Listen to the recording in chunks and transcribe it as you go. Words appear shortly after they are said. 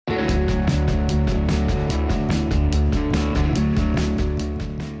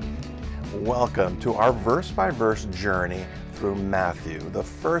Welcome to our verse-by-verse journey through Matthew, the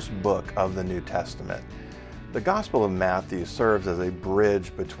first book of the New Testament. The Gospel of Matthew serves as a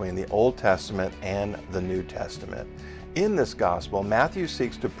bridge between the Old Testament and the New Testament. In this Gospel, Matthew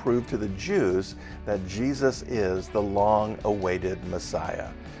seeks to prove to the Jews that Jesus is the long-awaited Messiah.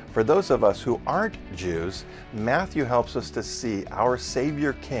 For those of us who aren't Jews, Matthew helps us to see our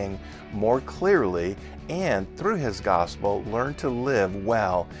Savior King more clearly and, through his gospel, learn to live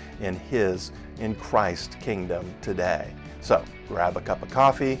well in Christ's kingdom today. So, grab a cup of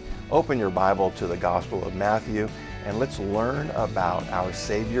coffee, open your Bible to the Gospel of Matthew, and let's learn about our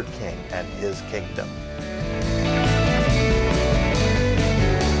Savior King and his kingdom.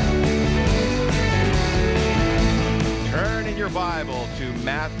 Turn in your Bible to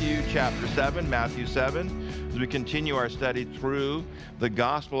Matthew chapter 7, Matthew 7. As we continue our study through the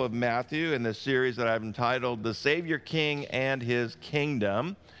Gospel of Matthew in this series that I've entitled The Savior King and His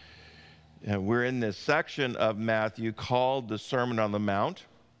Kingdom. And we're in this section of Matthew called the Sermon on the Mount.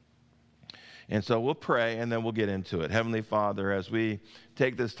 And so we'll pray and then we'll get into it. Heavenly Father, as we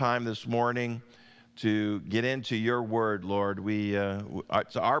take this time this morning to get into your word, Lord,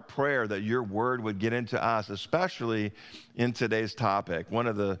 it's our prayer that your word would get into us, especially in today's topic. One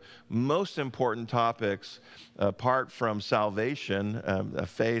of the most important topics, apart from salvation,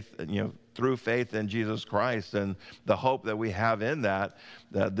 faith, through faith in Jesus Christ and the hope that we have in that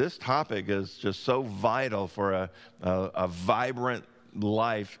this topic is just so vital for a vibrant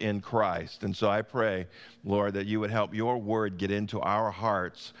life in Christ. And so I pray, Lord, that you would help your word get into our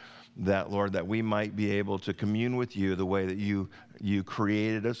hearts, that, Lord, that we might be able to commune with you the way that you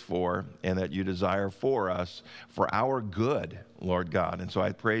created us for and that you desire for us for our good, Lord God. And so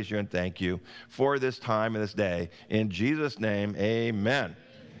I praise you and thank you for this time and this day. In Jesus' name, amen.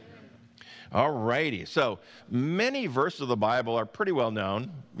 All righty. So many verses of the Bible are pretty well known.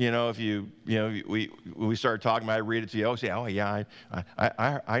 If we start talking about it, I read it to you.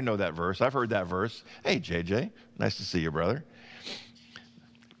 I know that verse. I've heard that verse. Hey, JJ, nice to see you, brother.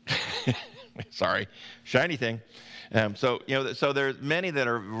 Sorry, shiny thing. So there's many that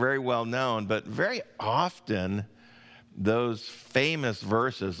are very well known, but very often those famous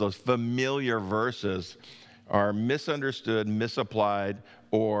verses, those familiar verses, are misunderstood, misapplied,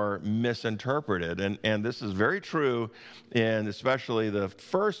 or misinterpreted. And this is very true in especially the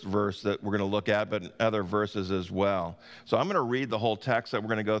first verse that we're going to look at, but in other verses as well. So I'm going to read the whole text that we're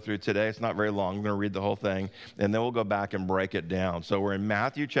going to go through today. It's not very long. I'm going to read the whole thing, and then we'll go back and break it down. So we're in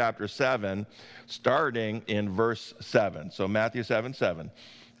Matthew chapter 7, starting in verse 7. So Matthew 7:7.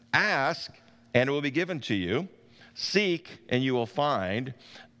 Ask, and it will be given to you. Seek, and you will find.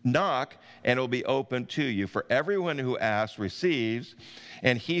 Knock, and it will be open to you. For everyone who asks receives,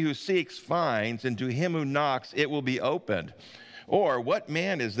 and he who seeks finds, and to him who knocks it will be opened. Or what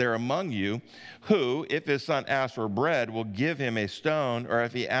man is there among you who, if his son asks for bread, will give him a stone, or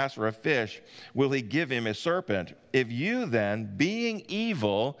if he asks for a fish, will he give him a serpent? If you then, being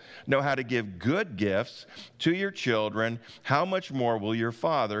evil, know how to give good gifts to your children, how much more will your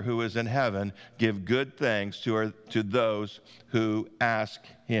Father who is in heaven give good things to those who ask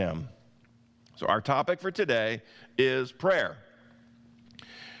him? So our topic for today is prayer.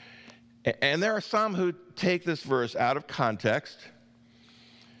 And there are some who take this verse out of context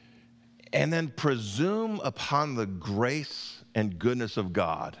and then presume upon the grace and goodness of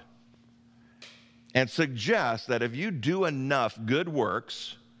God and suggest that if you do enough good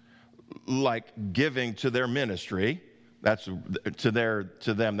works, like giving to their ministry, that's to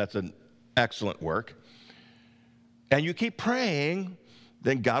them that's an excellent work, and you keep praying,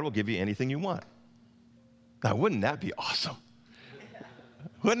 then God will give you anything you want. Now, wouldn't that be awesome?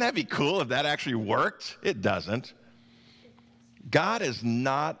 Wouldn't that be cool if that actually worked? It doesn't. God is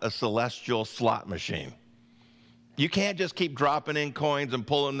not a celestial slot machine. You can't just keep dropping in coins and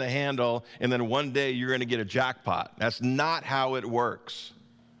pulling the handle, and then one day you're going to get a jackpot. That's not how it works.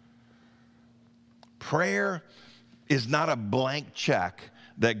 Prayer is not a blank check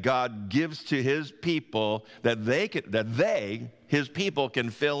that God gives to his people that his people can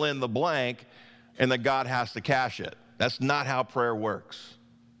fill in the blank, and that God has to cash it. That's not how prayer works.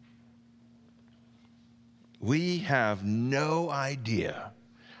 We have no idea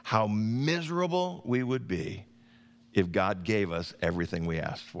how miserable we would be if God gave us everything we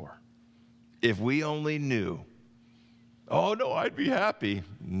asked for. If we only knew, oh no, I'd be happy.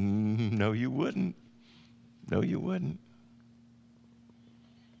 No, you wouldn't. No, you wouldn't.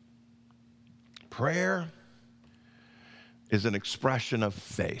 Prayer is an expression of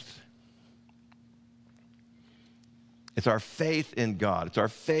faith. It's our faith in God. It's our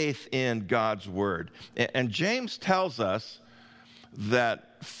faith in God's word. And James tells us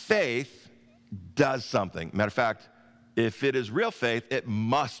that faith does something. Matter of fact, if it is real faith, it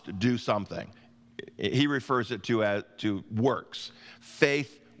must do something. He refers it to works.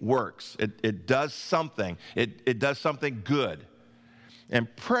 Faith works. It does something. It does something good.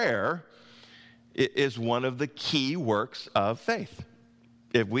 And prayer is one of the key works of faith.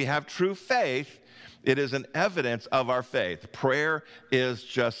 If we have true faith, it is an evidence of our faith. Prayer is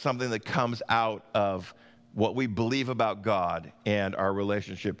just something that comes out of what we believe about God and our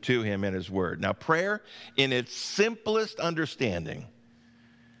relationship to Him and His Word. Now, prayer, in its simplest understanding,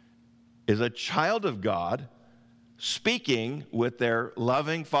 is a child of God speaking with their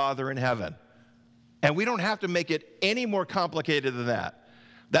loving Father in heaven. And we don't have to make it any more complicated than that.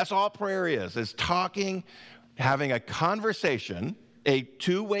 That's all prayer is talking, having a conversation, a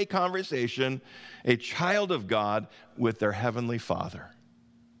two-way conversation, a child of God with their heavenly Father.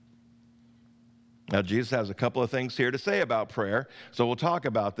 Now, Jesus has a couple of things here to say about prayer, so we'll talk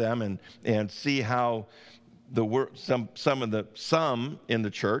about them and see how some in the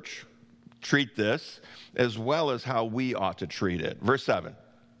church treat this, as well as how we ought to treat it. Verse 7.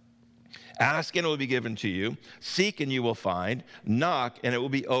 Ask and it will be given to you. Seek and you will find. Knock and it will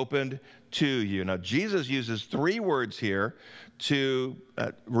be opened to you. Now, Jesus uses three words here to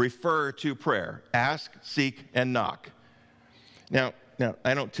refer to prayer. Ask, seek, and knock. Now,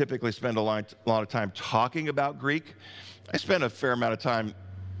 I don't typically spend a lot of time talking about Greek. I spend a fair amount of time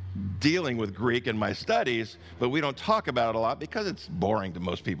dealing with Greek in my studies, but we don't talk about it a lot because it's boring to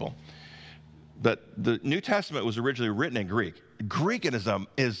most people. But the New Testament was originally written in Greek. Greek is an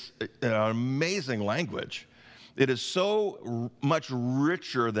amazing language. It is so much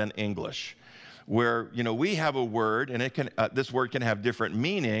richer than English, where, we have a word, and this word can have different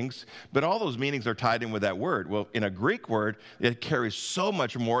meanings, but all those meanings are tied in with that word. Well, in a Greek word, it carries so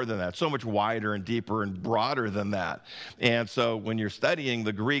much more than that, so much wider and deeper and broader than that. And so when you're studying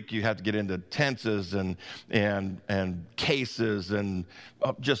the Greek, you have to get into tenses and cases and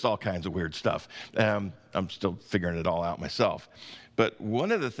just all kinds of weird stuff. I'm still figuring it all out myself. But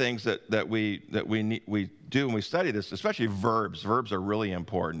one of the things that we do when we study this, especially verbs are really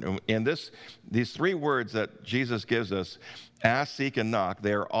important. And these three words that Jesus gives us, ask, seek, and knock,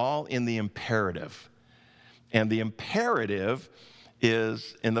 they are all in the imperative. And the imperative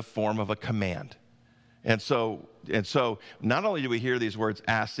is in the form of a command. And so not only do we hear these words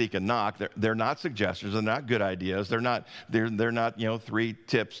ask, seek, and knock, they're not suggestions, they're not good ideas, they're not 3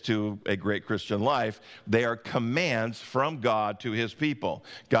 tips to a great Christian life. They are commands from God to His people.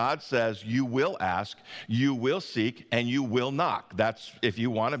 God says, you will ask, you will seek, and you will knock. That's, if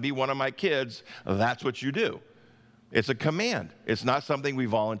you want to be one of my kids, that's what you do. It's a command. It's not something we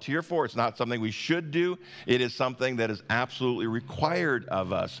volunteer for. It's not something we should do. It is something that is absolutely required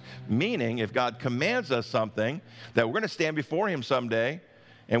of us. Meaning, if God commands us something, that we're going to stand before Him someday,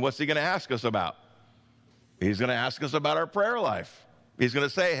 and what's He going to ask us about? He's going to ask us about our prayer life. He's going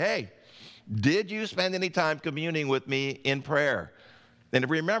to say, hey, did you spend any time communing with me in prayer? And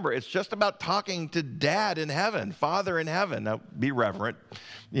remember, it's just about talking to Dad in heaven, Father in heaven. Now, be reverent,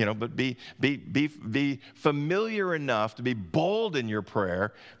 but be familiar enough to be bold in your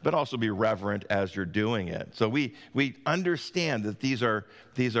prayer, but also be reverent as you're doing it. So we understand that these are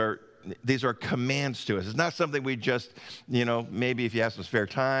commands to us. It's not something we just, maybe if you have some spare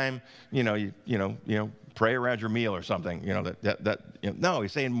time, pray around your meal or something. No,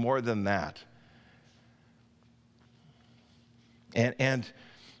 He's saying more than that. And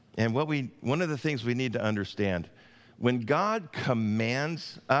one of the things we need to understand, when God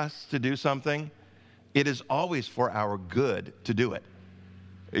commands us to do something, it is always for our good to do it.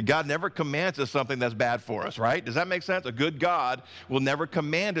 God never commands us something that's bad for us, right? Does that make sense? A good God will never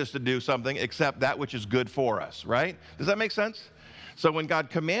command us to do something except that which is good for us, right? Does that make sense? So when God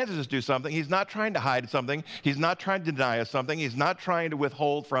commands us to do something, He's not trying to hide something. He's not trying to deny us something. He's not trying to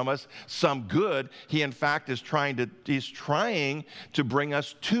withhold from us some good. He, in fact, is trying to bring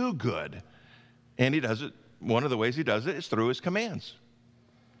us to good. And He does it. One of the ways He does it is through His commands.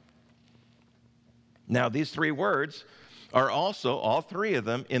 Now, these three words are also, all three of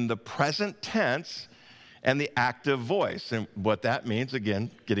them, in the present tense and the active voice. And what that means,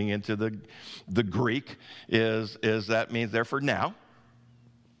 again, getting into the Greek, is that means they're for now.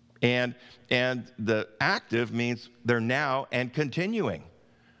 And the active means they're now and continuing.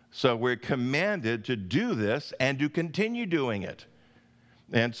 So we're commanded to do this and to continue doing it.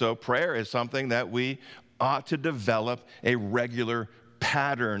 And so prayer is something that we ought to develop a regular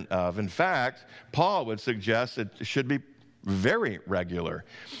pattern of. In fact, Paul would suggest it should be very regular.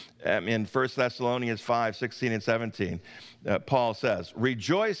 In 1 Thessalonians 5, 16 and 17, Paul says,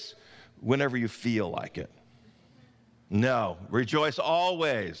 rejoice whenever you feel like it. No, rejoice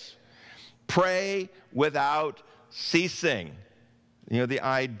always. Pray without ceasing. The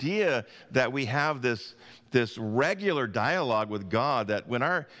idea that we have this regular dialogue with God, that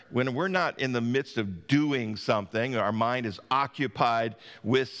when we're not in the midst of doing something, our mind is occupied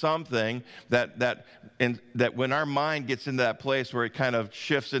with something, that when our mind gets into that place where it kind of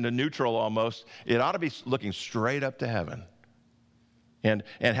shifts into neutral almost, it ought to be looking straight up to heaven. And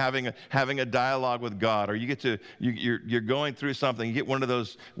having a dialogue with God, or you're going through something, you get one of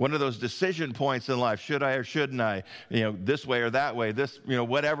those decision points in life. Should I or shouldn't I? This way or that way. This,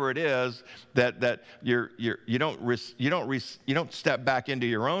 whatever it is that you don't step back into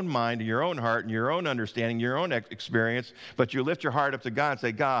your own mind and your own heart and your own understanding, your own experience, but you lift your heart up to God and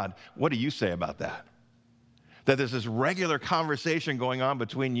say, God, what do you say about that? That there's this regular conversation going on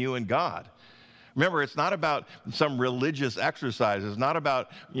between you and God. Remember, it's not about some religious exercise. It's not about,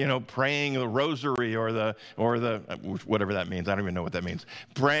 praying the rosary or the whatever that means. I don't even know what that means.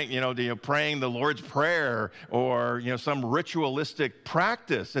 Praying the Lord's Prayer or, some ritualistic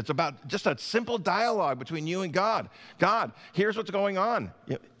practice. It's about just a simple dialogue between you and God. God, here's what's going on,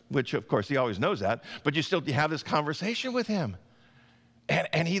 which, of course, he always knows that, but you still have this conversation with him.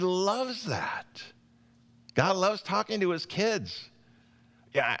 And he loves that. God loves talking to his kids.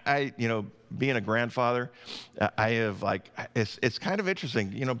 Yeah, being a grandfather, I have it's kind of interesting,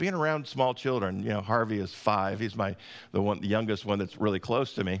 being around small children. Harvey is 5. He's the youngest one that's really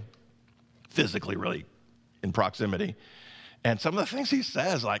close to me, physically, really in proximity. And some of the things he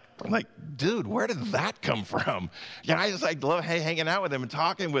says, I'm like, dude, where did that come from? I just love hanging out with him and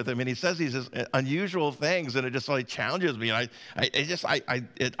talking with him. And he says these unusual things, and it just challenges me. And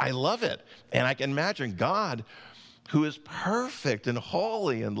I love it. And I can imagine God, who is perfect and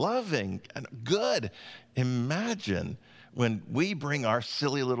holy and loving and good. Imagine when we bring our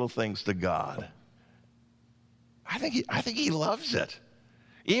silly little things to God. I think he loves it.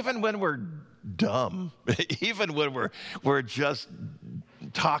 Even when we're dumb, even when we're just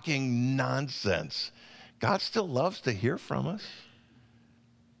talking nonsense, God still loves to hear from us.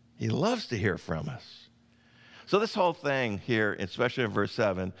 He loves to hear from us. So this whole thing here, especially in verse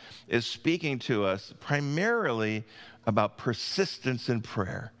 7, is speaking to us primarily about persistence in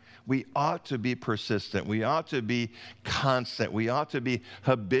prayer. We ought to be persistent. We ought to be constant. We ought to be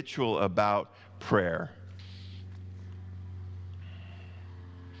habitual about prayer.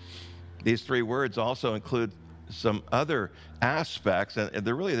 These 3 words also include some other aspects, and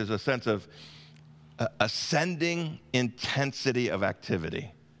there's a sense of ascending intensity of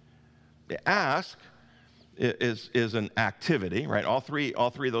activity. Ask is an activity, right? All three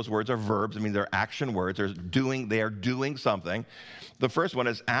of those words are verbs. I mean, they're action words. They are doing something. The first one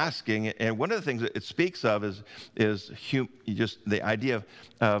is asking, and one of the things that it speaks of is just the idea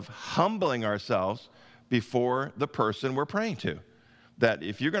of humbling ourselves before the person we're praying to. That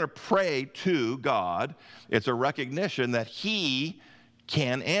if you're going to pray to God, it's a recognition that he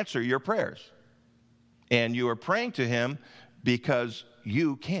can answer your prayers. And you are praying to him because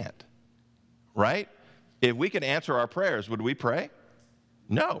you can't, right? If we could answer our prayers, would we pray?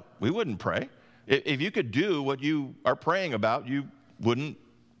 No, we wouldn't pray. If you could do what you are praying about, you wouldn't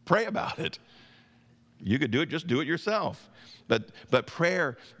pray about it. You could do it, just do it yourself. But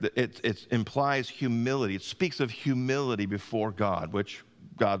prayer, it implies humility. It speaks of humility before God, which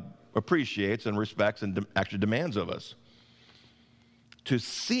God appreciates and respects and actually demands of us. To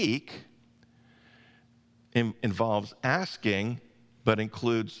seek involves asking, but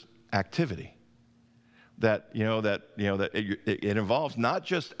includes activity. That it involves not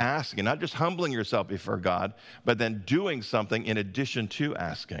just asking, not just humbling yourself before God, but then doing something in addition to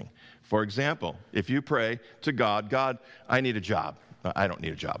asking. For example, if you pray to God, God, I need a job. I don't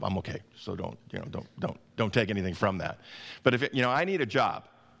need a job. I'm okay. So don't take anything from that. But if I need a job,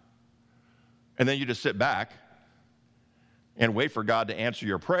 and then you just sit back and wait for God to answer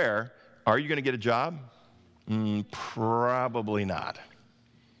your prayer, are you going to get a job? Probably not.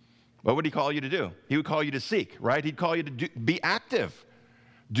 What would he call you to do? He would call you to seek, right? He'd call you to be active.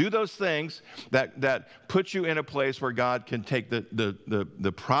 Do those things that put you in a place where God can take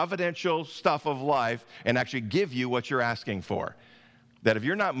the providential stuff of life and actually give you what you're asking for. That if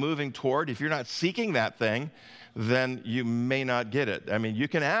you're not moving toward, if you're not seeking that thing, then you may not get it. I mean, you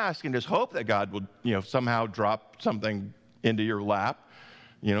can ask and just hope that God will, somehow drop something into your lap,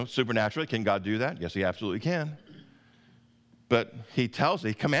 supernaturally. Can God do that? Yes, he absolutely can. But he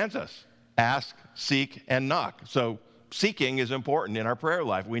commands us, ask, seek, and knock. So seeking is important in our prayer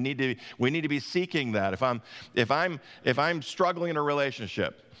life. We need to be seeking that. If I'm struggling in a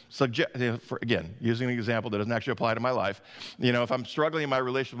relationship, again, using an example that doesn't actually apply to my life, if I'm struggling in my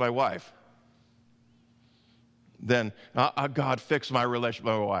relationship with my wife, then God, fix my relationship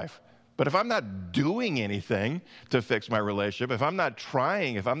with my wife. But if I'm not doing anything to fix my relationship, if I'm not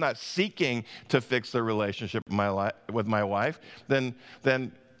trying, if I'm not seeking to fix the relationship with my wife, then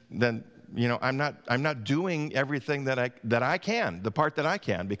I'm not doing everything that I can, the part that I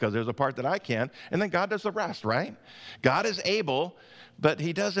can, because there's a part that I can, and then God does the rest, right? God is able, but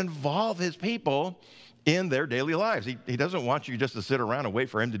he does involve his people in their daily lives. He doesn't want you just to sit around and wait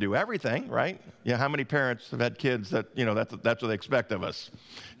for him to do everything, right? How many parents have had kids that, that's what they expect of us?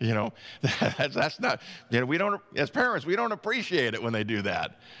 That's not, we don't, as parents, we don't appreciate it when they do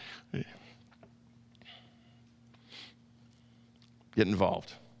that. Get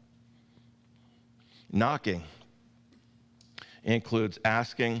involved. Knocking includes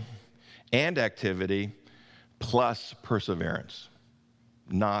asking and activity plus perseverance.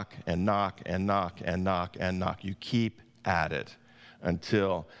 Knock and knock and knock and knock and knock. You keep at it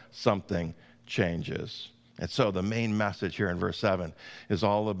until something changes. And so the main message here in verse 7 is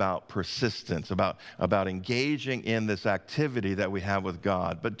all about persistence, about engaging in this activity that we have with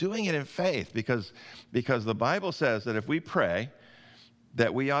God, but doing it in faith, because the Bible says that if we pray,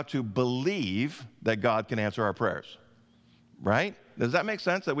 that we ought to believe that God can answer our prayers, right? Does that make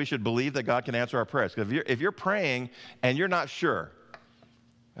sense, that we should believe that God can answer our prayers? Because if you're praying and you're not sure,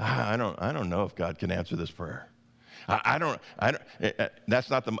 I don't know if God can answer this prayer. That's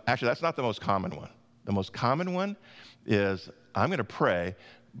not the most common one. The most common one is, I'm going to pray,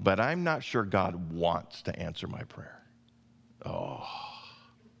 but I'm not sure God wants to answer my prayer. Oh,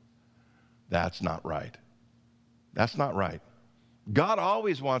 that's not right. That's not right. God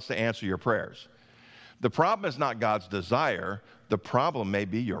always wants to answer your prayers. The problem is not God's desire. The problem may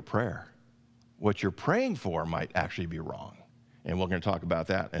be your prayer. What you're praying for might actually be wrong. And we're going to talk about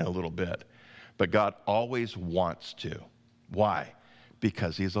that in a little bit. But God always wants to. Why?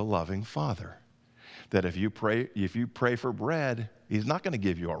 Because he's a loving father. That if you pray for bread, he's not going to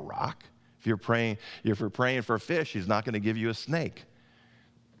give you a rock. If you're praying for fish, he's not going to give you a snake.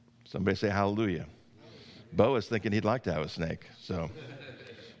 Somebody say hallelujah. Bo is thinking he'd like to have a snake. So,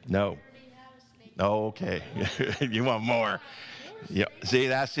 no. Oh, okay. You want more? Yeah. See,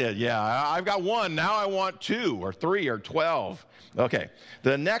 that's it. Yeah, I've got one. Now I want 2 or 3 or 12. Okay.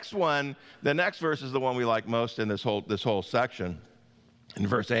 The next verse is the one we like most in this whole section. In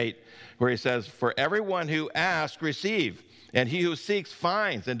verse 8, where he says, "For everyone who asks, receive, and he who seeks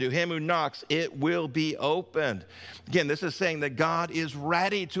finds, and to him who knocks, it will be opened." Again, this is saying that God is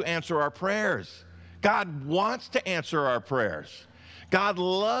ready to answer our prayers. God wants to answer our prayers. God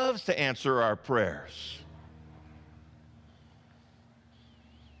loves to answer our prayers.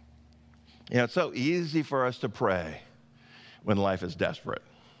 It's so easy for us to pray when life is desperate.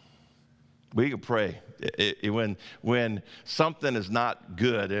 We can pray when something is not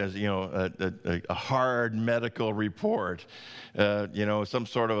good, as a hard medical report, some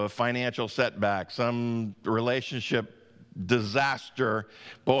sort of a financial setback, some relationship disaster.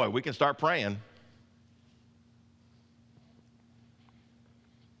 Boy, we can start praying.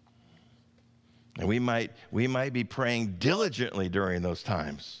 And we might be praying diligently during those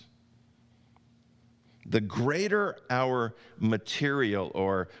times. The greater our material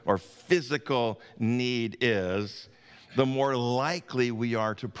or physical need is, the more likely we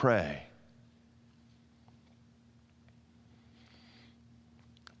are to pray.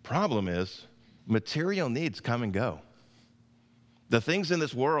 Problem is, material needs come and go. The things in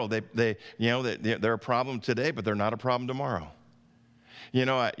this world, they're a problem today, but they're not a problem tomorrow.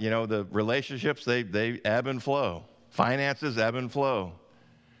 The relationships, they ebb and flow. Finances ebb and flow.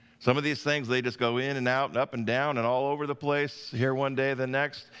 Some of these things, they just go in and out and up and down and all over the place, here one day, the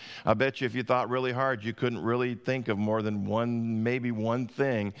next. I bet you if you thought really hard, you couldn't really think of more than maybe one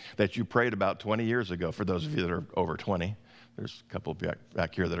thing that you prayed about 20 years ago, for those of you that are over 20. There's a couple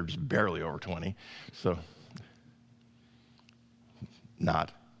back here that are just barely over 20. So,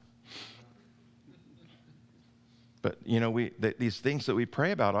 not. But, these things that we pray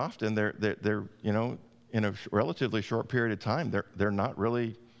about often, they're in a relatively short period of time, they're not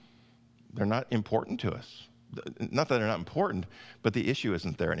important to us. Not that they're not important, but the issue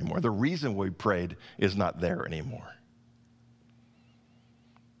isn't there anymore. The reason we prayed is not there anymore.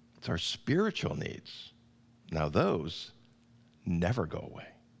 It's our spiritual needs. Now those never go away.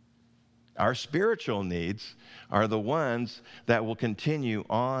 Our spiritual needs are the ones that will continue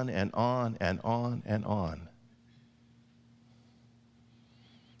on and on and on and on.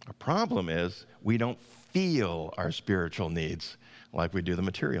 Our problem is we don't feel our spiritual needs like we do the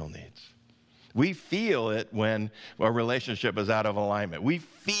material needs. We feel it when a relationship is out of alignment. We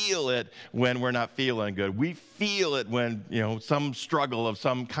feel it when we're not feeling good. We feel it when, some struggle of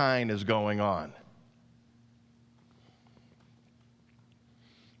some kind is going on.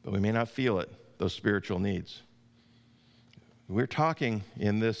 but we may not feel it, those spiritual needs. We're talking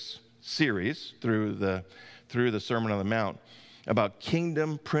in this series through the Sermon on the Mount about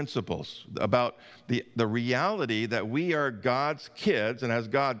kingdom principles, about the reality that we are God's kids, and as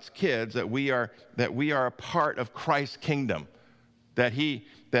God's kids, that we are a part of Christ's kingdom.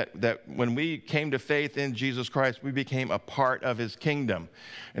 That when we came to faith in Jesus Christ, we became a part of his kingdom.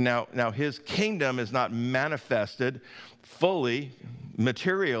 And now his kingdom is not manifested fully,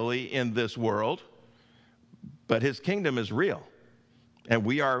 materially in this world, but his kingdom is real. And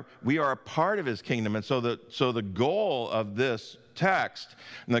we are a part of his kingdom. And so the goal of this text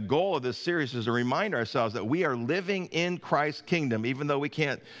and the goal of this series is to remind ourselves that we are living in Christ's kingdom. Even though we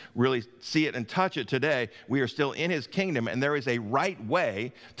can't really see it and touch it today, we are still in his kingdom, and there is a right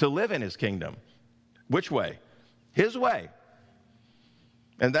way to live in his kingdom. Which way? His way.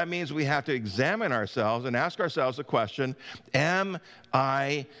 And that means we have to examine ourselves and ask ourselves the question, am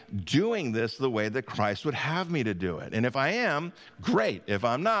I doing this the way that Christ would have me to do it? And if I am, great. If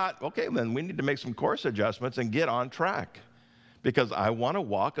I'm not, okay, then we need to make some course adjustments and get on track. Because I want to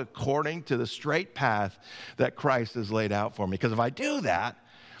walk according to the straight path that Christ has laid out for me. Because if I do that,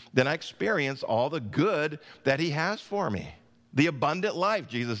 then I experience all the good that he has for me. The abundant life,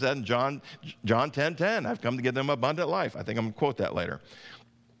 Jesus said in John 10:10, I've come to give them abundant life. I think I'm going to quote that later.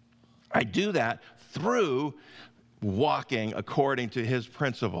 I do that through walking according to his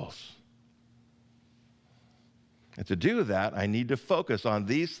principles. And to do that, I need to focus on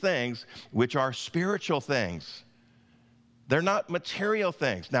these things, which are spiritual things. They're not material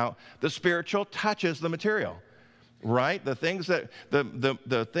things. Now, the spiritual touches the material, right? The things that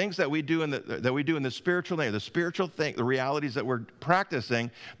the things that we do in the spiritual name, the spiritual thing, the realities that we're practicing,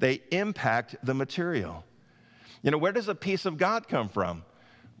 they impact the material. You know, where does the peace of God come from?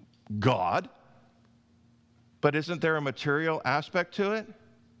 God. But isn't there a material aspect to it?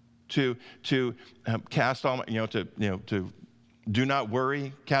 To cast all, to do not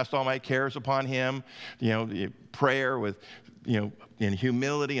worry, cast all my cares upon him, prayer with, in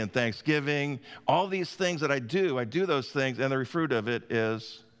humility and thanksgiving, all these things that I do those things, and the fruit of it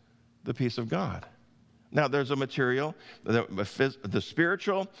is the peace of God. Now, there's a material, the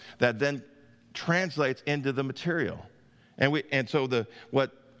spiritual, that then translates into the material. And so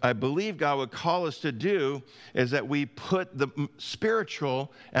what I believe God would call us to do is that we put the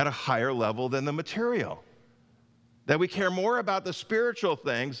spiritual at a higher level than the material. That we care more about the spiritual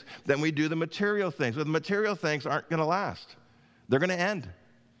things than we do the material things. But the material things aren't going to last. They're going to end.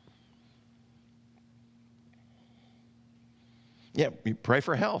 Yeah, we pray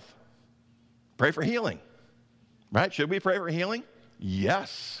for health. Pray for healing. Right? Should we pray for healing?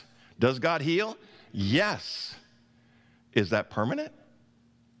 Yes. Does God heal? Yes. Is that permanent?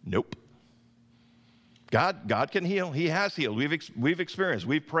 Nope. God can heal. He has healed. We've experienced.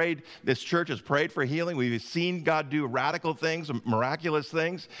 We've prayed. This church has prayed for healing. We've seen God do radical things, miraculous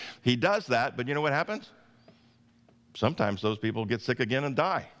things. He does that, but you know what happens? Sometimes those people get sick again and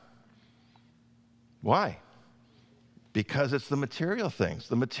die. Why? Because it's the material things.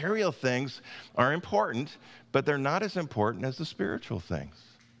 The material things are important, but they're not as important as the spiritual things.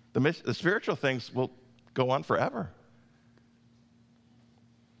 The spiritual things will go on forever.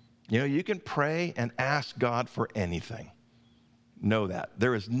 You can pray and ask God for anything. Know that.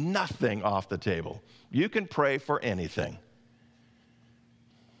 There is nothing off the table. You can pray for anything.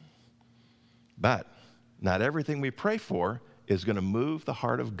 But not everything we pray for is going to move the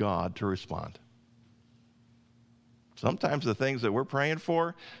heart of God to respond. Sometimes the things that we're praying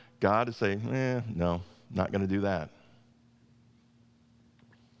for, God is saying, no, not going to do that.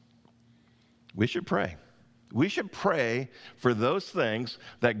 We should pray. We should pray for those things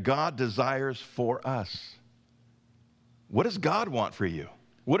that God desires for us. What does God want for you?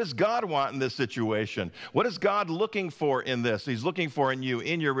 What does God want in this situation? What is God looking for in this? He's looking for in you,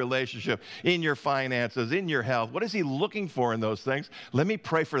 in your relationship, in your finances, in your health. What is he looking for in those things? Let me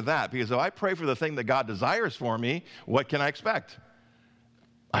pray for that, because if I pray for the thing that God desires for me, what can I expect?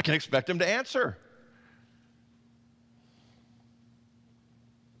 I can expect him to answer.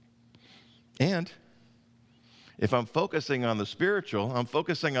 And if I'm focusing on the spiritual, I'm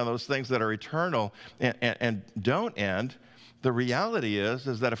focusing on those things that are eternal and don't end, the reality is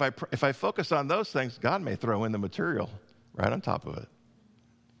that if I focus on those things, God may throw in the material right on top of it,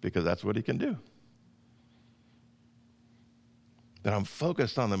 because that's what he can do. But I'm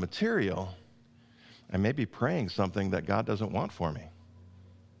focused on the material, I may be praying something that God doesn't want for me.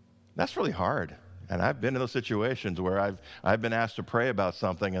 That's really hard. And I've been in those situations where I've been asked to pray about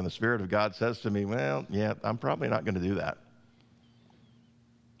something, and the Spirit of God says to me, well, yeah, I'm probably not going to do that.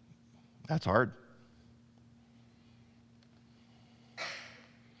 That's hard.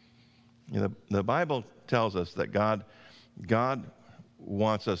 The Bible tells us that God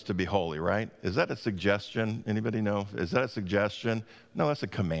wants us to be holy, right? Is that a suggestion? Anybody know? Is that a suggestion? No, that's a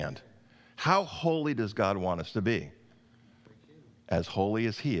command. How holy does God want us to be? As holy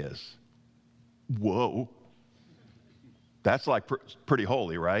as he is. Whoa. That's like pretty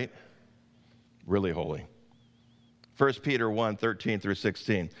holy, right? Really holy. 1 Peter 1, 13 through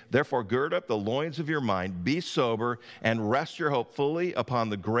 16. Therefore, gird up the loins of your mind, be sober, and rest your hope fully upon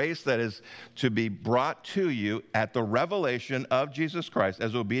the grace that is to be brought to you at the revelation of Jesus Christ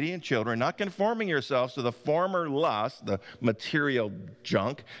as obedient children, not conforming yourselves to the former lust, the material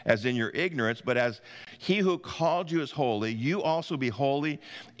junk, as in your ignorance, but as he who called you is holy, you also be holy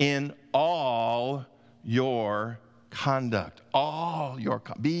in all your conduct.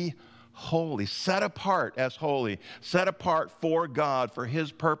 Be holy, set apart as holy, set apart for God, for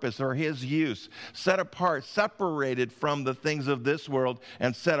his purpose or his use, set apart, separated from the things of this world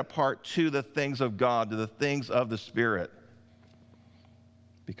and set apart to the things of God, to the things of the Spirit.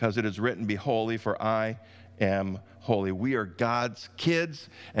 Because it is written, be holy, for I am holy. We are God's kids,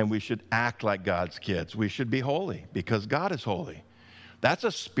 and we should act like God's kids. We should be holy because God is holy. That's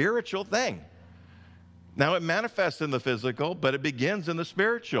a spiritual thing. Now, it manifests in the physical, but it begins in the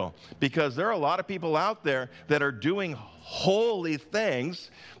spiritual, because there are a lot of people out there that are doing holy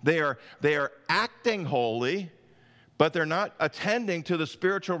things. They are acting holy, but they're not attending to the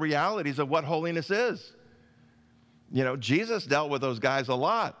spiritual realities of what holiness is. You know, Jesus dealt with those guys a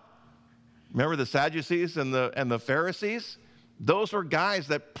lot. Remember the Sadducees and the Pharisees? Those were guys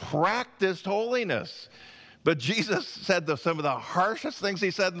that practiced holiness. But Jesus said some of the harshest things he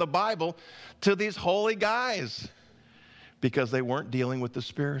said in the Bible to these holy guys because they weren't dealing with the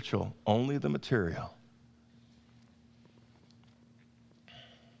spiritual, only the material.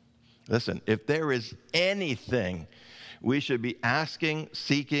 Listen, if there is anything we should be asking,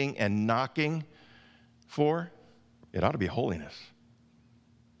 seeking, and knocking for, it ought to be holiness.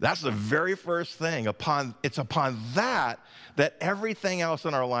 That's the very first thing. It's upon that everything else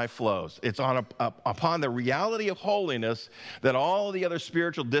in our life flows. It's upon the reality of holiness that all the other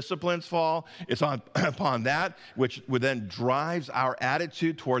spiritual disciplines fall. It's upon that which then drives our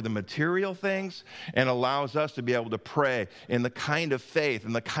attitude toward the material things and allows us to be able to pray in the kind of faith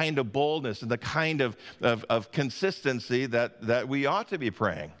and the kind of boldness and the kind of consistency that we ought to be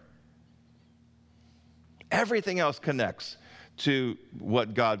praying. Everything else connects to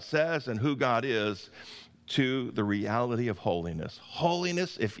what God says and who God is, to the reality of holiness.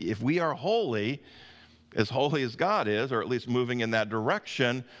 Holiness, if we are holy as God is, or at least moving in that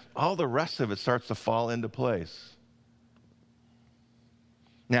direction, all the rest of it starts to fall into place.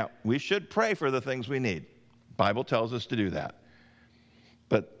 Now, we should pray for the things we need. The Bible tells us to do that.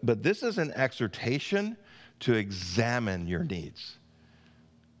 But this is an exhortation to examine your needs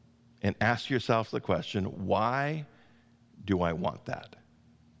and ask yourself the question, why do I want that?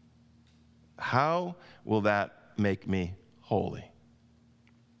 How will that make me holy?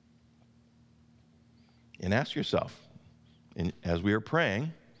 And ask yourself, as we are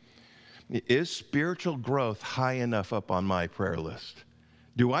praying, is spiritual growth high enough up on my prayer list?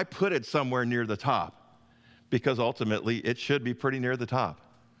 Do I put it somewhere near the top? Because ultimately, it should be pretty near the top.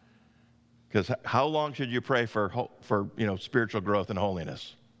 Because how long should you pray for spiritual growth and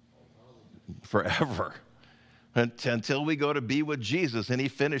holiness? Forever. Until we go to be with Jesus and he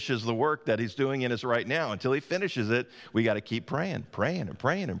finishes the work that he's doing in us right now. Until he finishes it, we got to keep praying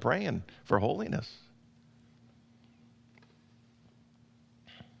for holiness.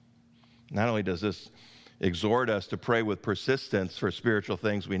 Not only does this exhort us to pray with persistence for spiritual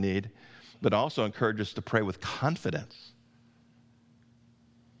things we need, but also encourage us to pray with confidence.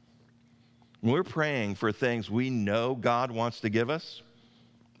 When we're praying for things we know God wants to give us,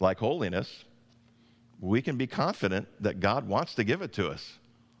 like holiness, we can be confident that God wants to give it to us.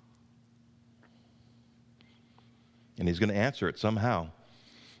 And he's going to answer it somehow.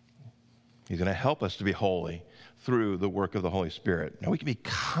 He's going to help us to be holy through the work of the Holy Spirit. Now, we can be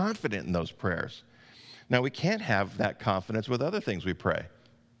confident in those prayers. Now, we can't have that confidence with other things we pray,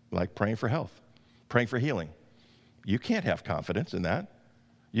 like praying for health, praying for healing. You can't have confidence in that.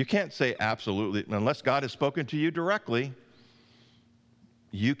 You can't say absolutely, unless God has spoken to you directly.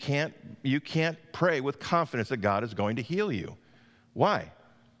 You can't pray with confidence that God is going to heal you. Why?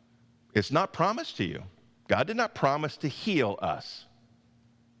 It's not promised to you. God did not promise to heal us.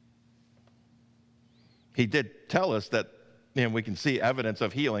 He did tell us that, we can see evidence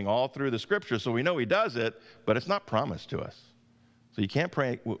of healing all through the scripture, so we know he does it, but it's not promised to us. So you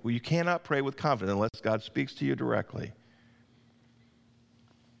cannot pray with confidence unless God speaks to you directly.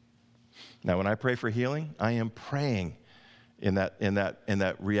 Now, when I pray for healing, I am praying in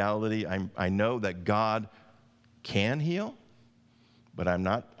that reality. I know that God can heal, but I'm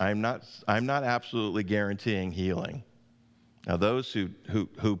not absolutely guaranteeing healing. Now, those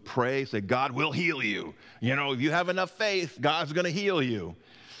who pray say, God will heal you. You know, if you have enough faith, God's going to heal you.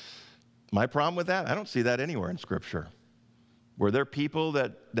 My problem with that, I don't see that anywhere in Scripture. Were there people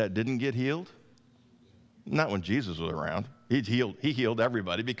that didn't get healed? Not when Jesus was around. He healed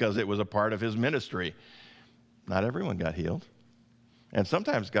everybody because it was a part of his ministry. Not everyone got healed. And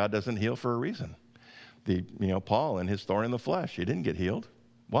sometimes God doesn't heal for a reason. Paul and his thorn in the flesh, he didn't get healed.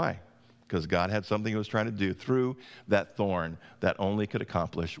 Why? Because God had something he was trying to do through that thorn that only could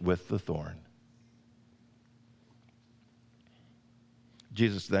accomplish with the thorn.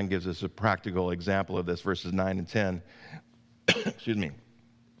 Jesus then gives us a practical example of this, verses 9 and 10. Excuse me.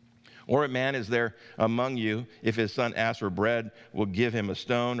 Or a man is there among you, if his son asks for bread, will give him a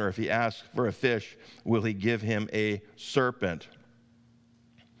stone, or if he asks for a fish, will he give him a serpent?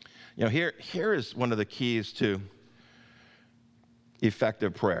 You know, here is one of the keys to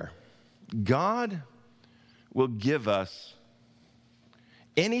effective prayer. God will give us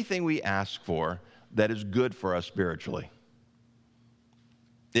anything we ask for that is good for us spiritually.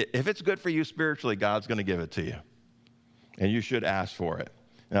 If it's good for you spiritually, God's going to give it to you. And you should ask for it.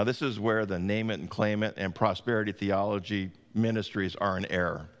 Now, this is where the name it and claim it and prosperity theology ministries are in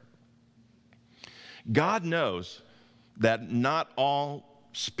error. God knows that not all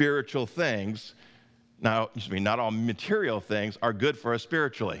spiritual things, not all material things are good for us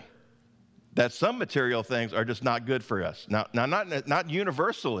spiritually. That some material things are just not good for us. Now not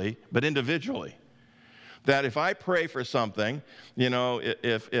universally, but individually. That if I pray for something,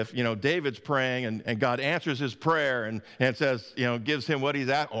 if David's praying and God answers his prayer and says, gives him what he's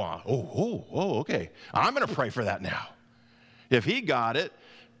at, okay, I'm going to pray for that now. If he got it,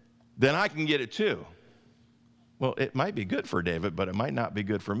 then I can get it too. Well, it might be good for David, but it might not be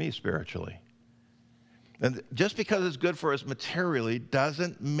good for me spiritually. And just because it's good for us materially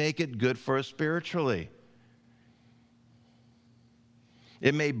doesn't make it good for us spiritually.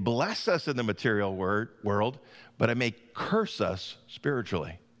 It may bless us in the material world, but it may curse us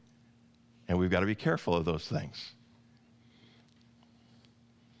spiritually. And we've got to be careful of those things.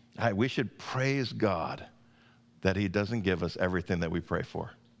 We should praise God that he doesn't give us everything that we pray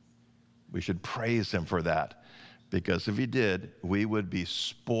for. We should praise him for that, because if he did, we would be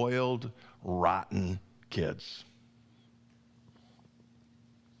spoiled, rotten kids.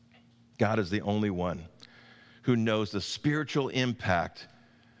 God is the only one who knows the spiritual impact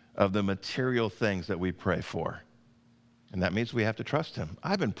of the material things that we pray for. And that means we have to trust him.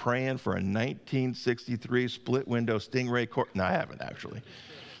 I've been praying for a 1963 split window Stingray No, I haven't actually.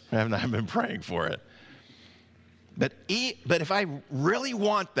 I haven't been praying for it. But if I really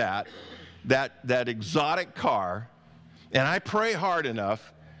want that exotic car, and I pray hard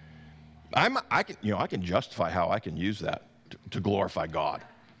enough, I can justify how I can use that to glorify God.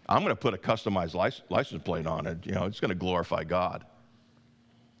 I'm going to put a customized license plate on it. It's going to glorify God.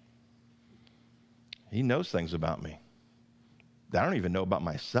 He knows things about me that I don't even know about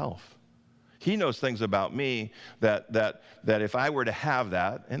myself. He knows things about me that if I were to have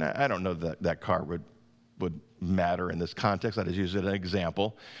that, and I don't know that car would matter in this context. I just use it as an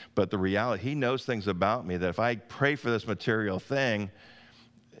example. But the reality, he knows things about me that if I pray for this material thing,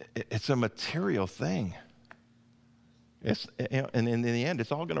 it's a material thing. And in the end,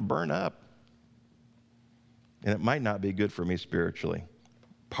 it's all going to burn up. And it might not be good for me spiritually.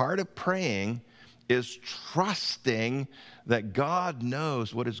 Part of praying is trusting that God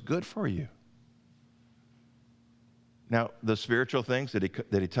knows what is good for you. Now, the spiritual things that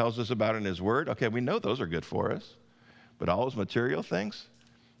he tells us about in his word, okay, we know those are good for us. But all those material things,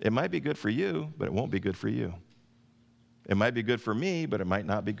 it might be good for you, but it won't be good for you. It might be good for me, but it might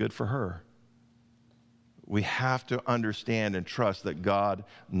not be good for her. We have to understand and trust that God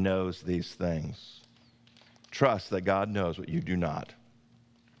knows these things. Trust that God knows what you do not.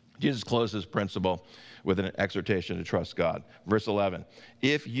 Jesus closed this principle with an exhortation to trust God. Verse 11,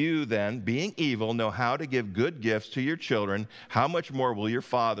 if you then, being evil, know how to give good gifts to your children, how much more will your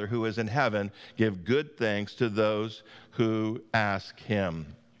Father who is in heaven give good things to those who ask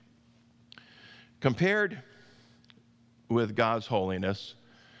him? Compared with God's holiness,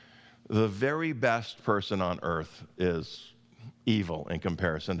 the very best person on earth is evil in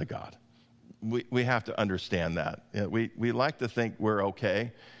comparison to God. We have to understand that. We like to think we're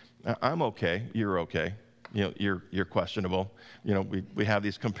okay. I'm okay. You're okay. You're questionable. We have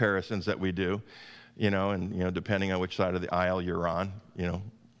these comparisons that we do, and depending on which side of the aisle you're on,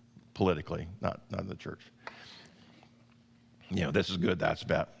 politically, not in the church. This is good, that's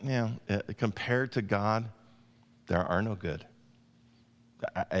bad. Compared to God, There are no good.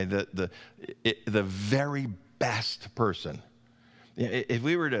 The very best person. If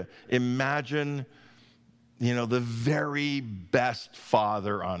we were to imagine, the very best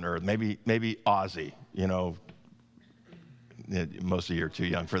father on earth, maybe Ozzy, most of you are too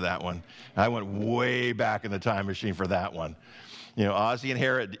young for that one. I went way back in the time machine for that one. Ozzy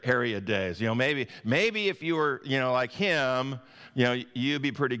and Harriet days. Maybe if you were, like him, you'd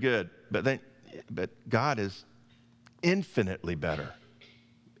be pretty good. But God is infinitely better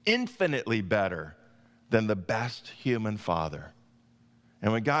than the best human father.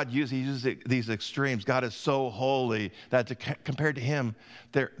 And when God uses these extremes, God is so holy that compared to him,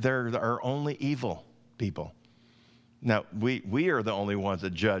 there are only evil people. Now, we are the only ones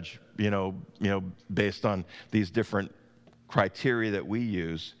that judge, based on these different criteria that we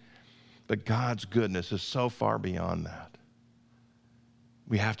use. But God's goodness is so far beyond that.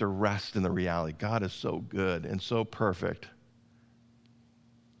 We have to rest in the reality. God is so good and so perfect.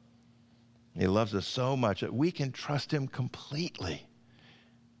 He loves us so much that we can trust him completely.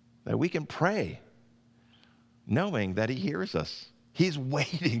 That we can pray knowing that he hears us. He's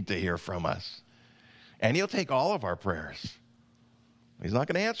waiting to hear from us. And he'll take all of our prayers. He's not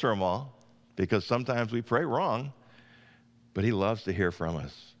going to answer them all because sometimes we pray wrong, but he loves to hear from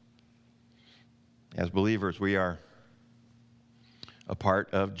us. As believers, we are a part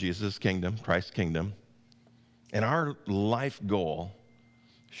of Jesus' kingdom, Christ's kingdom, and our life goal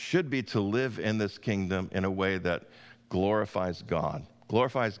should be to live in this kingdom in a way that glorifies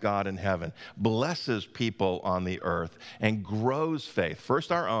God in heaven, blesses people on the earth, and grows faith. First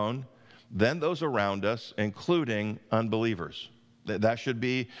our own, then those around us, including unbelievers. That should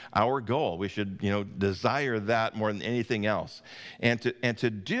be our goal. We should, desire that more than anything else. And to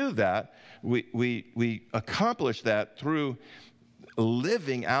do that, we accomplish that through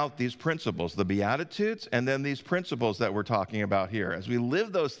living out these principles, the Beatitudes, and then these principles that we're talking about here. As we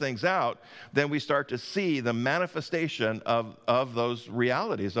live those things out, then we start to see the manifestation of those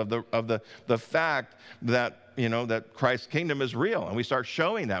realities, of the fact that, that Christ's kingdom is real. And we start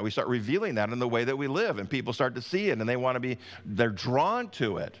showing that. We start revealing that in the way that we live. And people start to see it, and they're drawn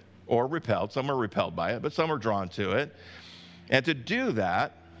to it or repelled. Some are repelled by it, but some are drawn to it. And to do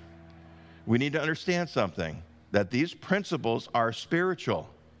that, we need to understand something, that these principles are spiritual.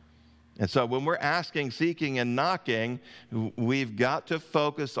 And so when we're asking, seeking, and knocking, we've got to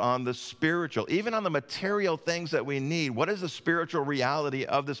focus on the spiritual, even on the material things that we need. What is the spiritual reality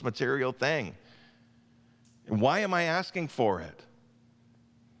of this material thing? Why am I asking for it?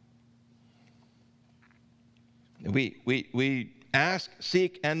 We ask,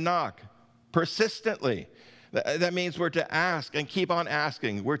 seek, and knock persistently. That means we're to ask and keep on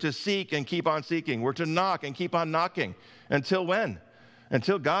asking. We're to seek and keep on seeking. We're to knock and keep on knocking. Until when?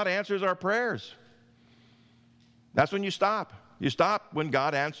 Until God answers our prayers. That's when you stop. You stop when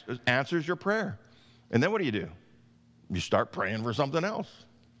God answers your prayer. And then what do? You start praying for something else.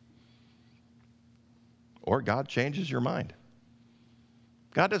 Or God changes your mind.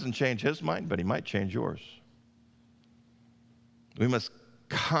 God doesn't change his mind, but he might change yours. We must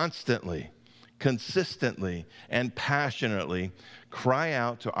constantly, consistently, and passionately cry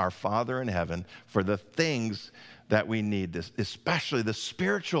out to our Father in heaven for the things that we need, especially the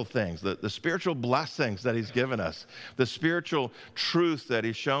spiritual things, the spiritual blessings that he's given us, the spiritual truths that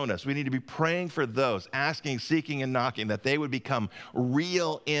he's shown us. We need to be praying for those, asking, seeking, and knocking, that they would become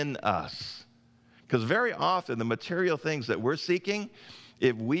real in us. Because very often the material things that we're seeking,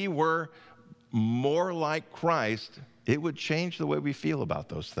 if we were more like Christ, it would change the way we feel about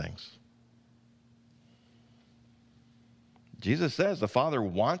those things. Jesus says the Father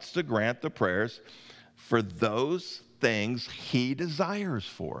wants to grant the prayers for those things he desires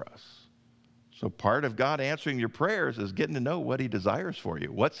for us. So part of God answering your prayers is getting to know what he desires for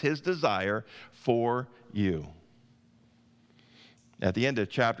you. What's his desire for you? At the end of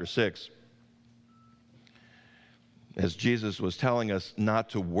chapter 6, as Jesus was telling us not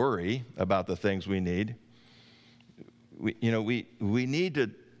to worry about the things we need, we need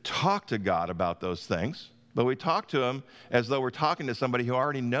to talk to God about those things, but we talk to him as though we're talking to somebody who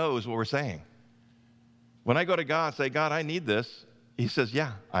already knows what we're saying. When I go to God and say, God, I need this, he says,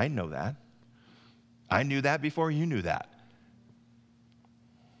 yeah, I know that. I knew that before you knew that.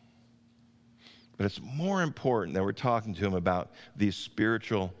 But it's more important that we're talking to him about these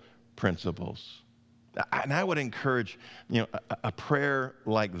spiritual principles. And I would encourage, a prayer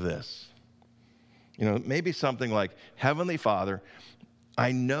like this. Maybe something like, Heavenly Father,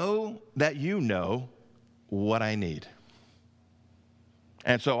 I know that you know what I need.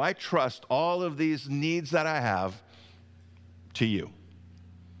 And so I trust all of these needs that I have to you.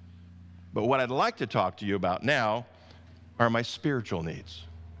 But what I'd like to talk to you about now are my spiritual needs.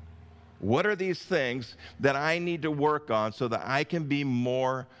 What are these things that I need to work on so that I can be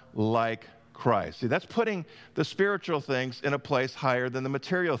more like Christ? See, that's putting the spiritual things in a place higher than the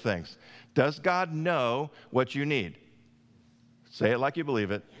material things. Does God know what you need? Say it like you believe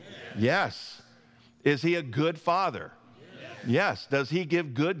it. Yes. Is he a good father? Yes. Does he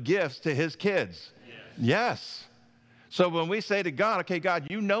give good gifts to his kids? Yes. So when we say to God, okay, God,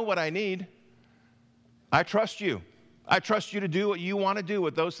 you know what I need. I trust you. I trust you to do what you want to do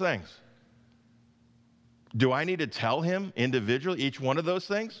with those things. Do I need to tell him individually each one of those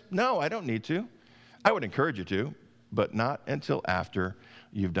things? No, I don't need to. I would encourage you to, but not until after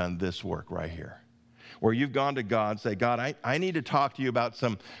you've done this work right here, where you've gone to God and say, God, I need to talk to you about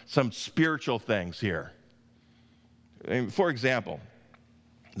some spiritual things here. For example,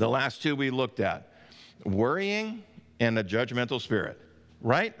 the last two we looked at, worrying and a judgmental spirit,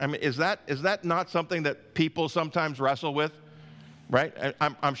 right? I mean, is that not something that people sometimes wrestle with? Right?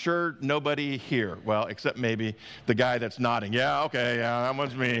 I'm sure nobody here, well, except maybe the guy that's nodding. Yeah, okay, yeah, that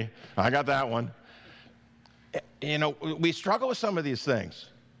one's me. I got that one. You know, we struggle with some of these things.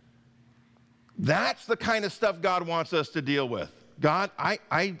 That's the kind of stuff God wants us to deal with. God,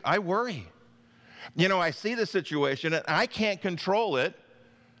 I worry. You know, I see the situation and I can't control it.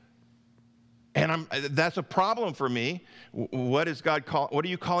 And that's a problem for me. What are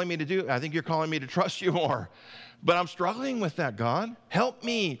you calling me to do? I think you're calling me to trust you more. But I'm struggling with that, God. Help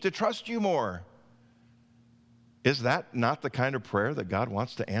me to trust you more. Is that not the kind of prayer that God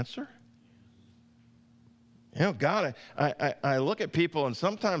wants to answer? You know, God, I look at people and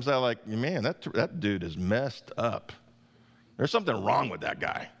sometimes I like, man, that dude is messed up. There's something wrong with that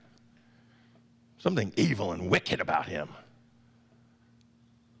guy. Something evil and wicked about him.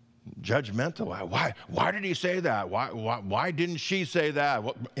 Judgmental. Why did he say that? Why didn't she say that?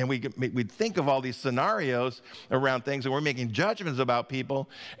 And we think of all these scenarios around things, and we're making judgments about people,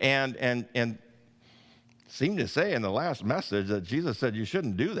 and seem to say in the last message that Jesus said you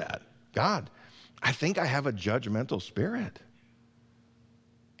shouldn't do that. God, I think I have a judgmental spirit,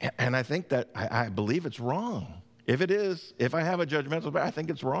 and I think that I believe it's wrong. If I have a judgmental spirit, I think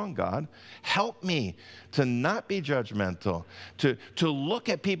it's wrong, God. Help me to not be judgmental, to look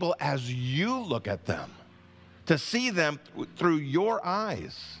at people as you look at them, to see them through your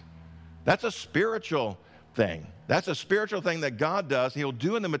eyes. That's a spiritual thing. That's a spiritual thing that God does. He'll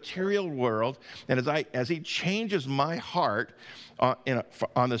do in the material world. And as he changes my heart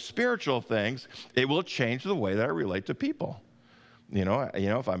on the spiritual things, it will change the way that I relate to people. You know,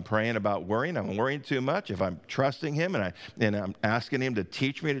 if I'm praying about worrying, I'm worrying too much. If I'm trusting him and I'm asking him to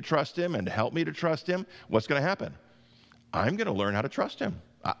teach me to trust him and to help me to trust him, what's going to happen? I'm going to learn how to trust him.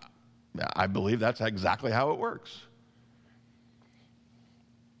 I believe that's exactly how it works.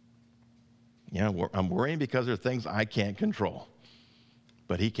 You know, I'm worrying because there are things I can't control,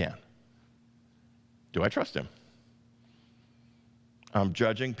 but he can. Do I trust him? I'm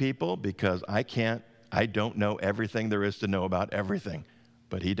judging people because I don't know everything there is to know about everything,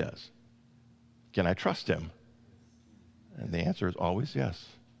 but he does. Can I trust him? And the answer is always yes.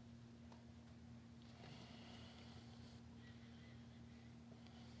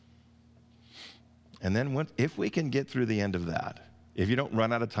 And then if we can get through the end of that, if you don't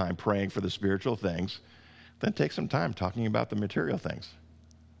run out of time praying for the spiritual things, then take some time talking about the material things.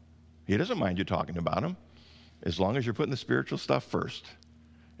 He doesn't mind you talking about them, as long as you're putting the spiritual stuff first.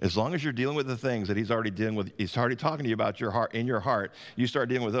 As long as you're dealing with the things that he's already dealing with, he's already talking to you about in your heart, you start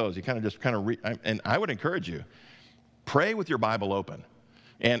dealing with those. You and I would encourage you, pray with your Bible open.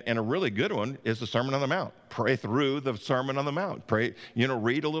 And a really good one is the Sermon on the Mount. Pray through the Sermon on the Mount. Pray,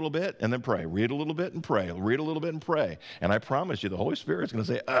 read a little bit and then pray. Read a little bit and pray. Read a little bit and pray. And I promise you, the Holy Spirit's going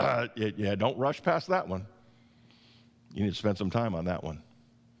to say, don't rush past that one. You need to spend some time on that one.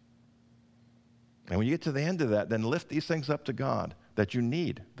 And when you get to the end of that, then lift these things up to God that you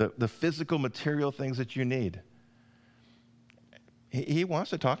need, the physical, material things that you need. He wants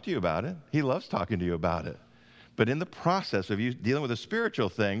to talk to you about it. He loves talking to you about it. But in the process of you dealing with the spiritual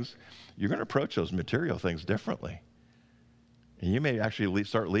things, you're going to approach those material things differently. And you may actually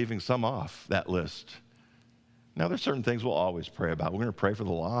start leaving some off that list. Now, there's certain things we'll always pray about. We're going to pray for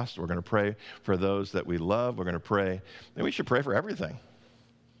the lost. We're going to pray for those that we love. We're going to pray. And we should pray for everything.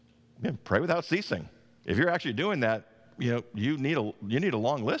 Pray without ceasing. If you're actually doing that, you need a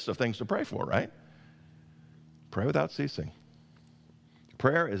long list of things to pray for, right? Pray without ceasing.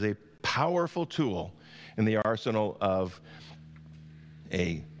 Prayer is a powerful tool in the arsenal of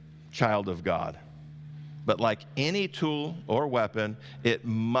a child of God. But like any tool or weapon, it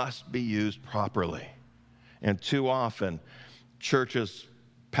must be used properly. And too often, churches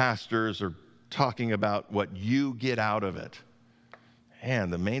pastors are talking about what you get out of it.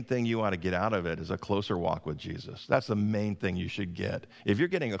 And the main thing you want to get out of it is a closer walk with Jesus. That's the main thing you should get. If you're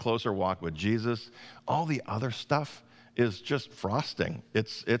getting a closer walk with Jesus, all the other stuff is just frosting.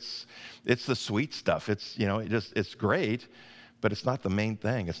 It's the sweet stuff. It's great, but it's not the main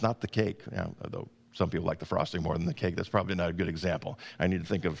thing. It's not the cake. Although some people like the frosting more than the cake. That's probably not a good example. I need to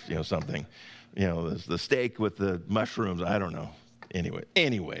think of something. The steak with the mushrooms. I don't know.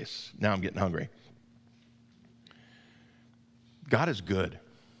 Anyways, now I'm getting hungry. God is good,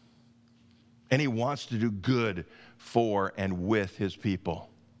 and he wants to do good for and with his people.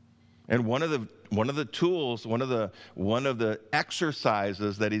 And one of the tools, one of the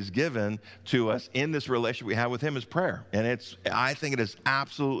exercises that he's given to us in this relationship we have with him is prayer. And I think it is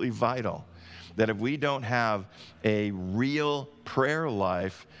absolutely vital that if we don't have a real prayer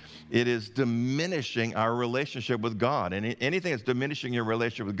life, it is diminishing our relationship with God. And anything that's diminishing your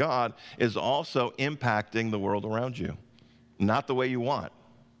relationship with God is also impacting the world around you. Not the way you want.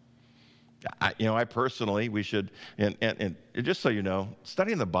 I personally, we should, and just so you know,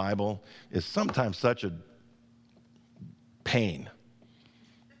 studying the Bible is sometimes such a pain.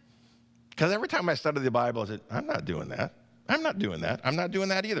 Because every time I study the Bible, I say, I'm not doing that. I'm not doing that. I'm not doing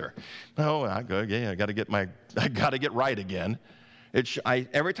that either. No, I got to get right again.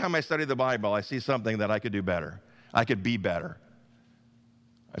 Every time I study the Bible, I see something that I could do better. I could be better.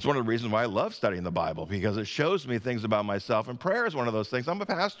 That's one of the reasons why I love studying the Bible, because it shows me things about myself, and prayer is one of those things. I'm a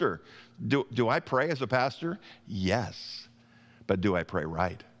pastor. Do I pray as a pastor? Yes. But do I pray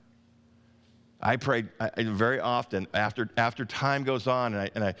right? I pray very often after time goes on,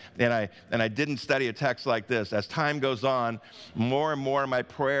 and I didn't study a text like this. As time goes on, more and more my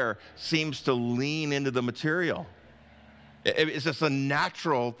prayer seems to lean into the material. It's just a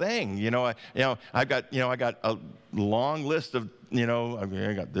natural thing, I got a long list of,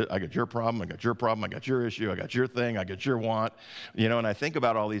 I got your problem, I got your problem, I got your issue, I got your thing, I got your want, and I think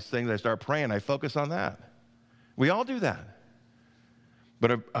about all these things. I start praying, I focus on that. We all do that.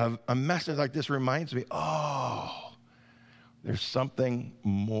 But a message like this reminds me, there's something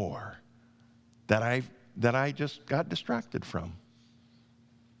more that I just got distracted from.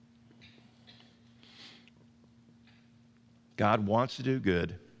 God wants to do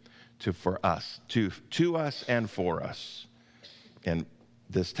good to us and for us. And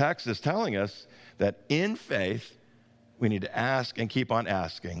this text is telling us that in faith, we need to ask and keep on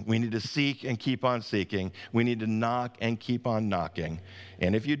asking. We need to seek and keep on seeking. We need to knock and keep on knocking.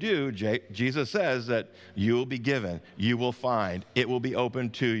 And if you do, Jesus says that you will be given, you will find, it will be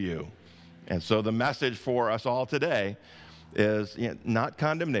open to you. And so the message for us all today is not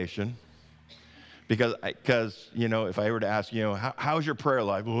condemnation. Because if I were to ask, how's your prayer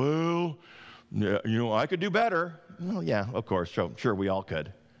life? Well, I could do better. Well, yeah, of course, sure, we all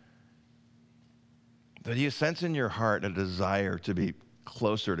could. But do you sense in your heart a desire to be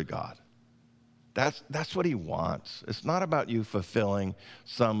closer to God? That's what he wants. It's not about you fulfilling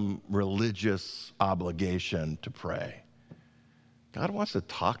some religious obligation to pray. God wants to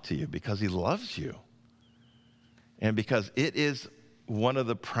talk to you because he loves you. And because it is one of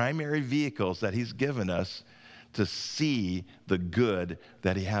the primary vehicles that he's given us to see the good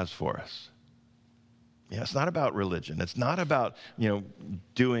that he has for us. It's not about religion. It's not about,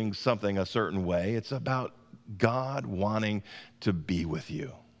 doing something a certain way. It's about God wanting to be with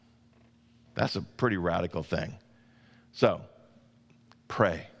you. That's a pretty radical thing. So,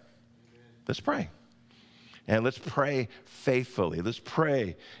 pray. Let's pray. And let's pray faithfully. Let's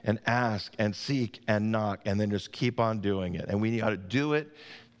pray and ask and seek and knock and then just keep on doing it. And we ought to do it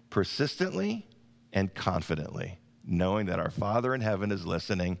persistently and confidently, knowing that our Father in heaven is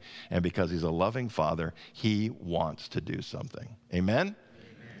listening, and because he's a loving Father, he wants to do something. Amen? Amen.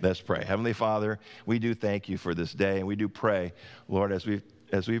 Let's pray. Heavenly Father, we do thank you for this day, and we do pray, Lord, as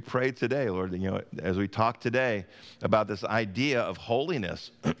we pray today, Lord, as we talk today about this idea of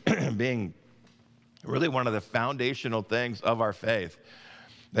holiness being really one of the foundational things of our faith,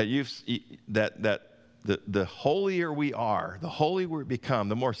 that the holier we are, the holier we become,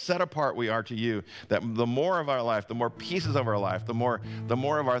 the more set apart we are to you, that the more of our life, the more pieces of our life, the more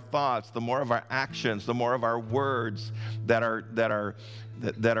of our thoughts, the more of our actions, the more of our words that are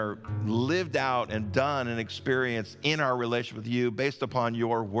lived out and done and experienced in our relationship with you based upon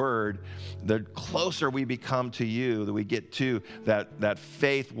your word, the closer we become to you, that we get to that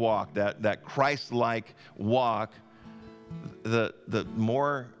faith walk, that Christ-like walk, the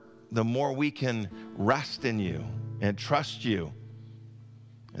more we can rest in you and trust you.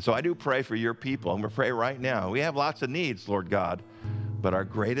 And so I do pray for your people. I'm going to pray right now. We have lots of needs, Lord God, but our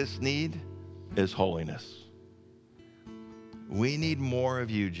greatest need is holiness. We need more of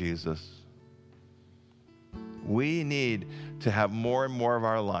you, Jesus. We need to have more and more of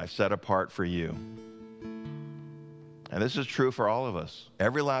our life set apart for you. And this is true for all of us,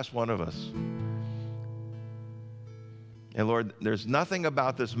 every last one of us. And Lord, there's nothing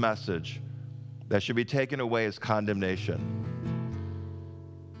about this message that should be taken away as condemnation.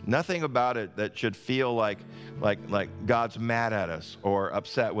 Nothing about it that should feel like God's mad at us or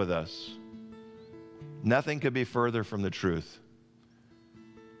upset with us. Nothing could be further from the truth.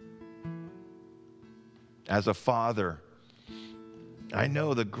 As a father, I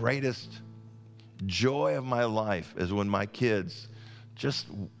know the greatest joy of my life is when my kids just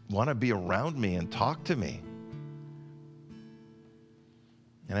want to be around me and talk to me.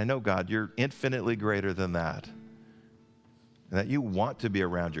 And I know, God, you're infinitely greater than that. And that you want to be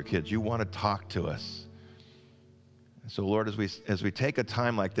around your kids. You want to talk to us. So, Lord, as we take a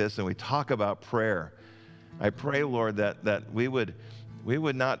time like this and we talk about prayer, I pray, Lord, that we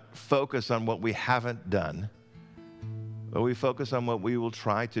would not focus on what we haven't done, but we focus on what we will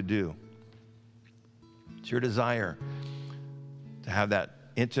try to do. It's your desire to have that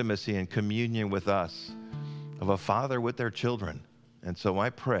intimacy and communion with us of a father with their children. And so I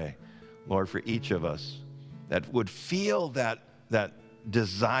pray, Lord, for each of us that would feel that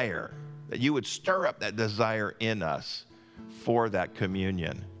desire, that you would stir up that desire in us for that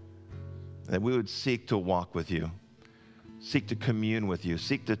communion, that we would seek to walk with you, seek to commune with you,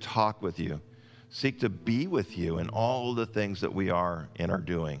 seek to talk with you, seek to be with you in all the things that we are and are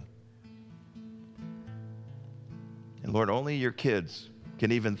doing. And Lord, only your kids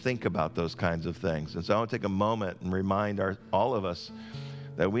can even think about those kinds of things. And so I want to take a moment and remind all of us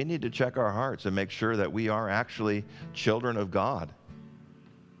that we need to check our hearts and make sure that we are actually children of God.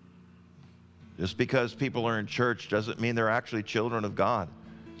 Just because people are in church doesn't mean they're actually children of God.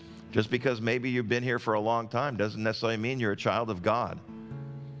 Just because maybe you've been here for a long time doesn't necessarily mean you're a child of God.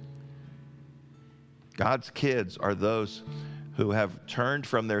 God's kids are those who have turned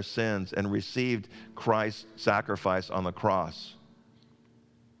from their sins and received Christ's sacrifice on the cross,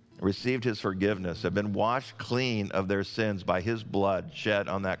 received his forgiveness, have been washed clean of their sins by his blood shed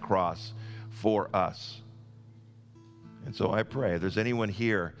on that cross for us. And so I pray if there's anyone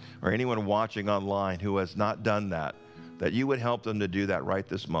here or anyone watching online who has not done that, that you would help them to do that right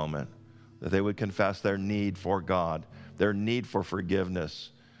this moment, that they would confess their need for God, their need for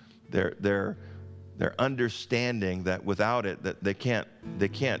forgiveness, their understanding that without it, that they can't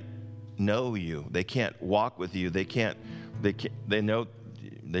know you, they can't walk with you, they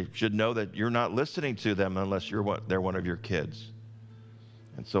should know that you're not listening to them unless they're one of your kids.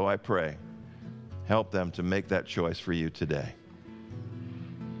 And so I pray, help them to make that choice for you today.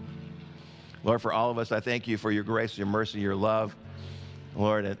 Lord, for all of us, I thank you for your grace, your mercy, your love,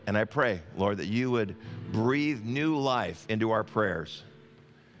 Lord. And I pray, Lord, that you would breathe new life into our prayers,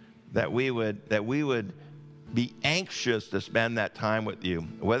 that we would be anxious to spend that time with you,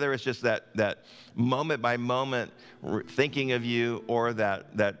 whether it's just that moment by moment thinking of you, or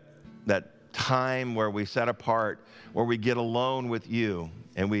that time where we set apart, where we get alone with you,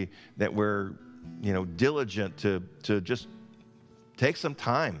 and we're diligent to just take some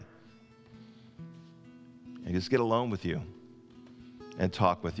time and just get alone with you and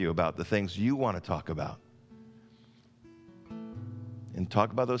talk with you about the things you want to talk about, and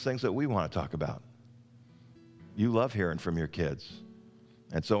talk about those things that we want to talk about. You love hearing from your kids.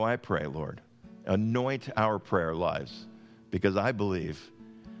 And so I pray, Lord, anoint our prayer lives, because I believe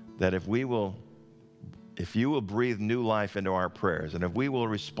that if you will breathe new life into our prayers, and if we will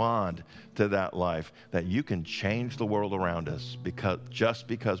respond to that life, that you can change the world around us just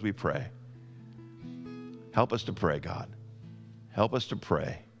because we pray. Help us to pray, God. Help us to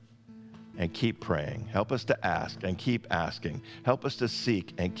pray and keep praying. Help us to ask and keep asking. Help us to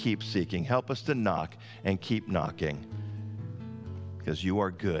seek and keep seeking. Help us to knock and keep knocking, because you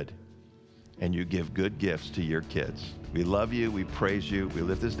are good and you give good gifts to your kids. We love you. We praise you. We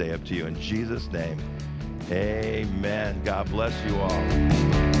lift this day up to you in Jesus' name. Amen. God bless you all.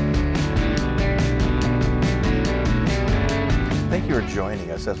 Thank you for joining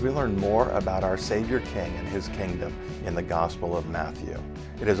us as we learn more about our Savior King and his kingdom in the Gospel of Matthew.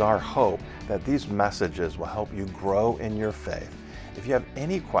 It is our hope that these messages will help you grow in your faith. If you have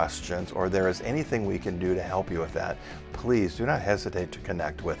any questions, or there is anything we can do to help you with that, please do not hesitate to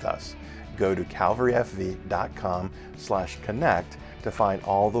connect with us. Go to calvaryfv.com/connect to find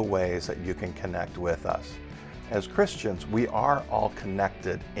all the ways that you can connect with us. As Christians, we are all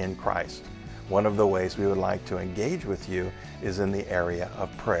connected in Christ. One of the ways we would like to engage with you is in the area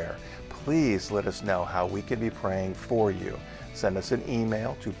of prayer. Please let us know how we can be praying for you. Send us an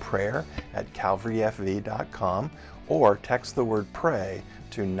email to prayer@calvaryfv.com, or text the word PRAY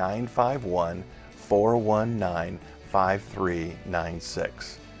to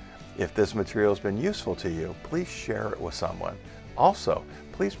 951-419-5396. If this material has been useful to you, please share it with someone. Also,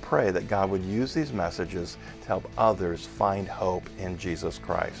 please pray that God would use these messages to help others find hope in Jesus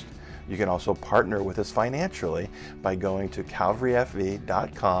Christ. You can also partner with us financially by going to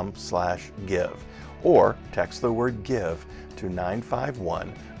calvaryfv.com/give or text the word GIVE to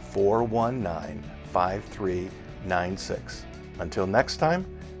 951-419-5396. Until next time,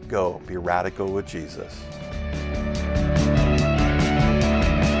 go be radical with Jesus.